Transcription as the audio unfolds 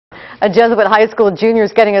A Jesuit high school junior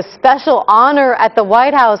is getting a special honor at the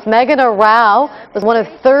White House. Meghana Rao was one of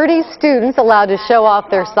 30 students allowed to show off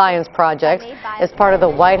their science projects as part of the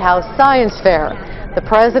White House Science Fair. The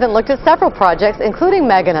president looked at several projects, including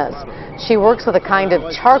Meghana's. She works with a kind of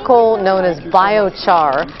charcoal known as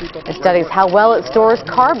biochar and studies how well it stores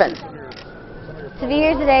carbon. To be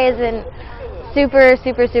here today has been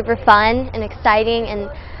super fun and exciting, and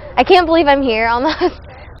I can't believe I'm here almost.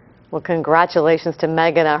 Well, congratulations to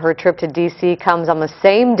Meghana. Her trip to D.C. comes on the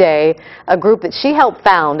same day a group that she helped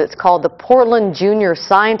found, it's called the Portland Junior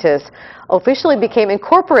Scientists, officially became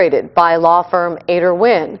incorporated by law firm Ader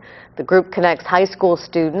Wynn. The group connects high school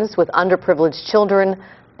students with underprivileged children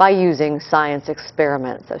by using science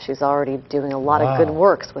experiments. So she's already doing a lot of good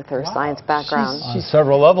works with her science background. She's on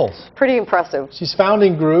several levels. Pretty impressive. She's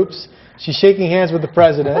founding groups. She's shaking hands with the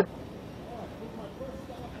president.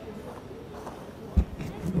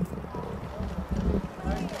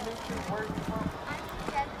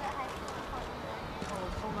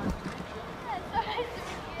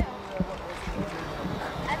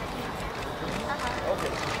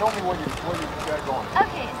 Tell me where you got going.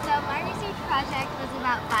 Okay, so my research project was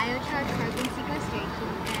about biochar carbon sequestration,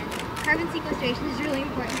 and carbon sequestration is really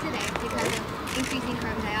important today because of increasing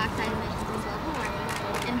carbon dioxide emissions and global warming,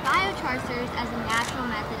 and biochar serves as a natural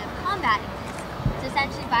method of combating this. So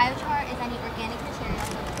essentially biochar is any organic material,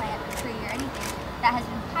 so plant, tree, or anything that has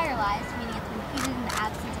been pyrolyzed, meaning it's been heated in the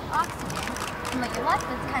absence of oxygen, and what you're left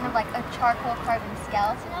with is kind of like a charcoal carbon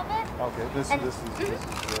skeleton of it. Okay, this is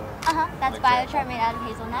that's biochar made out of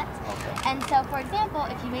hazelnuts. Okay. And so, for example,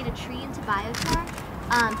 if you made a tree into biochar,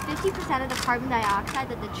 50% of the carbon dioxide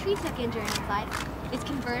that the tree took in during its life is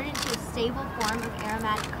converted into a stable form of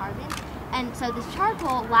aromatic carbon. And so this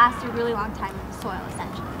charcoal lasts a really long time in the soil,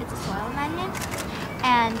 essentially. It's a soil amendment,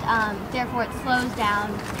 and therefore it slows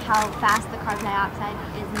down how fast the carbon dioxide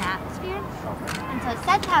is in the atmosphere. Okay. And so it's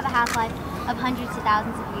said to have a half-life of hundreds to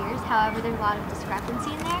thousands of years. However, there's a lot of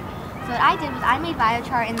discrepancy in there. So what I did was I made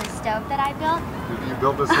biochar in the stove that I built. You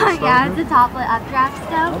built this stove? Yeah, it's a top-lit updraft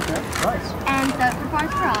stove. Okay, nice. And so it performs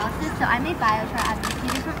pyrolysis. So I made biochar out of a few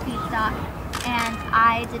different feedstock, and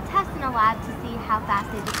I did tests in a lab to see how fast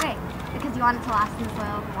they degrade, because you want it to last in the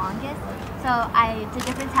soil the longest. So I did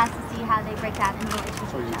different tests to see how they break down in relation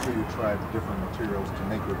to each other. So you tried different materials to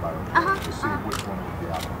make your biochar to see which one would be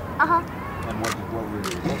optimal. And what were your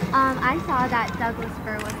results? I saw that Douglas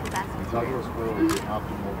fir was the best material. Douglas fir was the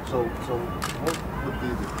optimal. So what would be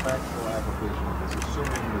the practical application of this,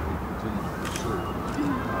 assuming that we continue to pursue your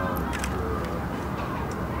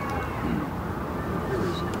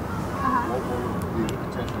theories here? What would be the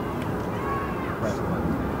potential practical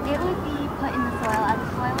application? It would be put in the soil as a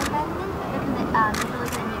soil amendment because it's really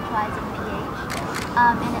good at neutralizing pH.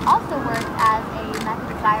 And it also works as a method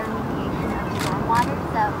of bioremediation of stormwater,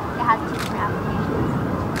 so it has two different applications.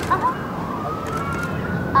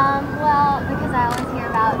 Well, because I always hear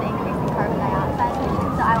about the increasing carbon dioxide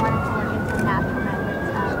emissions, so I wanted to look into natural methods.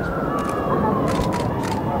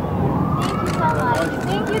 Thank you so much.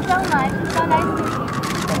 Thank you so much. It's so nice to meet you.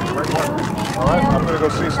 Thank you. All right, I'm going to go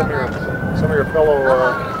see some of your fellow.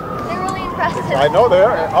 They're really impressive. I know they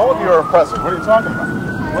are. All of you are impressive. What are you talking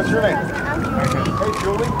about? What's your name? I'm Julie. Hey,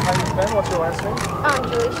 Julie. How you been? What's your last name?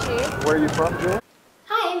 Julie Shi. Where are you from, Julie?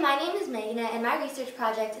 Hi, my name is Meghana, and my research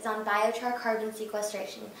project is on biochar carbon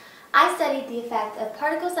sequestration. I studied the effect of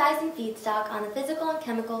particle size and feedstock on the physical and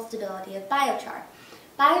chemical stability of biochar.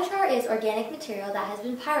 Biochar is organic material that has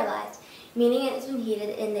been pyrolyzed, meaning it has been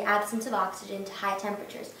heated in the absence of oxygen to high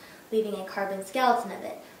temperatures, leaving a carbon skeleton of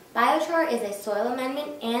it. Biochar is a soil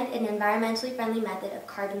amendment and an environmentally friendly method of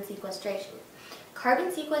carbon sequestration.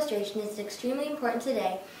 Carbon sequestration is extremely important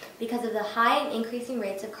today because of the high and increasing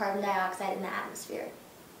rates of carbon dioxide in the atmosphere.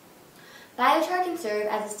 Biochar can serve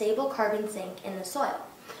as a stable carbon sink in the soil.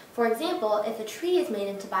 For example, if a tree is made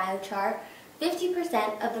into biochar,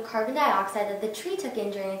 50% of the carbon dioxide that the tree took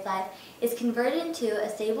in during its life is converted into a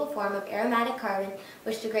stable form of aromatic carbon,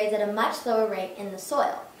 which degrades at a much slower rate in the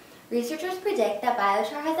soil. Researchers predict that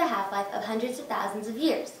biochar has a half-life of hundreds of thousands of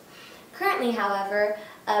years. Currently, however,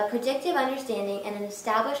 a predictive understanding and an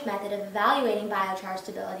established method of evaluating biochar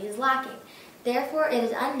stability is lacking. Therefore, it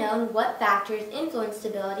is unknown what factors influence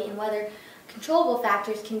stability and whether controllable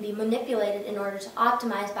factors can be manipulated in order to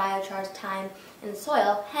optimize biochar's time in the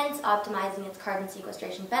soil, hence optimizing its carbon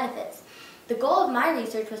sequestration benefits. The goal of my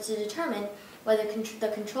research was to determine whether the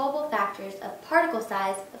controllable factors of particle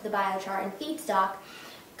size of the biochar and feedstock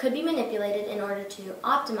could be manipulated in order to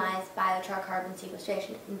optimize biochar carbon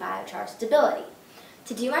sequestration and biochar stability.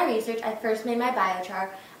 To do my research, I first made my biochar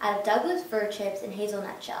out of Douglas fir chips and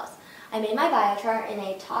hazelnut shells. I made my biochar in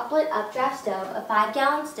a top-lit updraft stove, a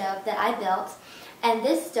 5-gallon stove that I built, and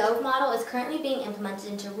this stove model is currently being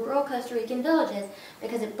implemented into rural Costa Rican villages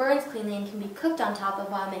because it burns cleanly and can be cooked on top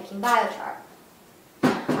of while making biochar.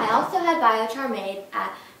 I also had biochar made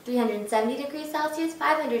at 370 degrees Celsius,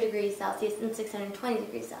 500 degrees Celsius, and 620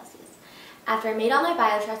 degrees Celsius. After I made all my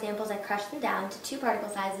biochar samples, I crushed them down to 2 particle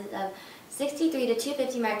sizes of 63 to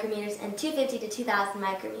 250 micrometers and 250 to 2000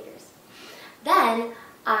 micrometers. Then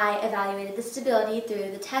I evaluated the stability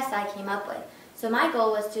through the tests I came up with. So my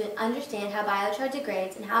goal was to understand how biochar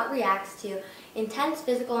degrades and how it reacts to intense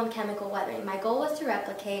physical and chemical weathering. My goal was to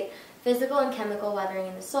replicate physical and chemical weathering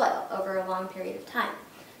in the soil over a long period of time.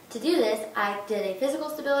 To do this, I did a physical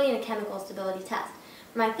stability and a chemical stability test.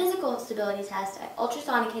 For my physical stability test, I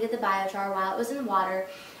ultrasonicated the biochar while it was in water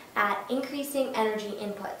at increasing energy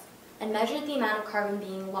inputs and measured the amount of carbon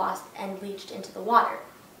being lost and leached into the water.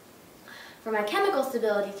 For my chemical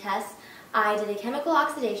stability test, I did a chemical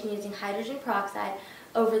oxidation using hydrogen peroxide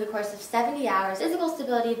over the course of 70 hours. Physical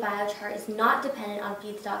stability of biochar is not dependent on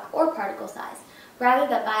feedstock or particle size. Rather,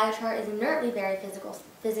 that biochar is inertly very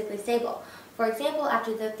physically stable. For example,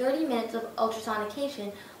 after the 30 minutes of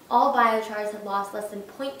ultrasonication, all biochars had lost less than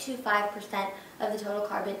 0.25% of the total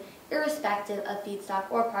carbon, irrespective of feedstock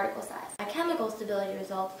or particle size. My chemical stability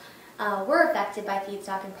results were affected by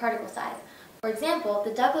feedstock and particle size. For example,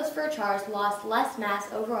 the Douglas fir chars lost less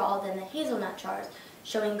mass overall than the hazelnut chars,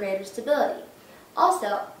 showing greater stability.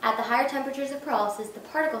 Also, at the higher temperatures of pyrolysis, the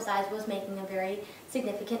particle size was making a very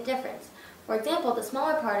significant difference. For example, the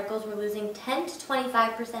smaller particles were losing 10 to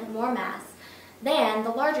 25% more mass than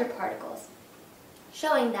the larger particles,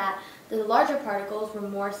 showing that the larger particles were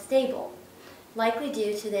more stable, likely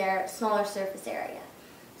due to their smaller surface area.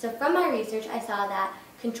 So from my research, I saw that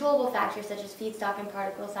controllable factors such as feedstock and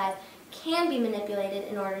particle size can be manipulated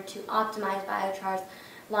in order to optimize biochar's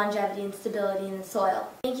longevity and stability in the soil.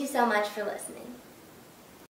 Thank you so much for listening.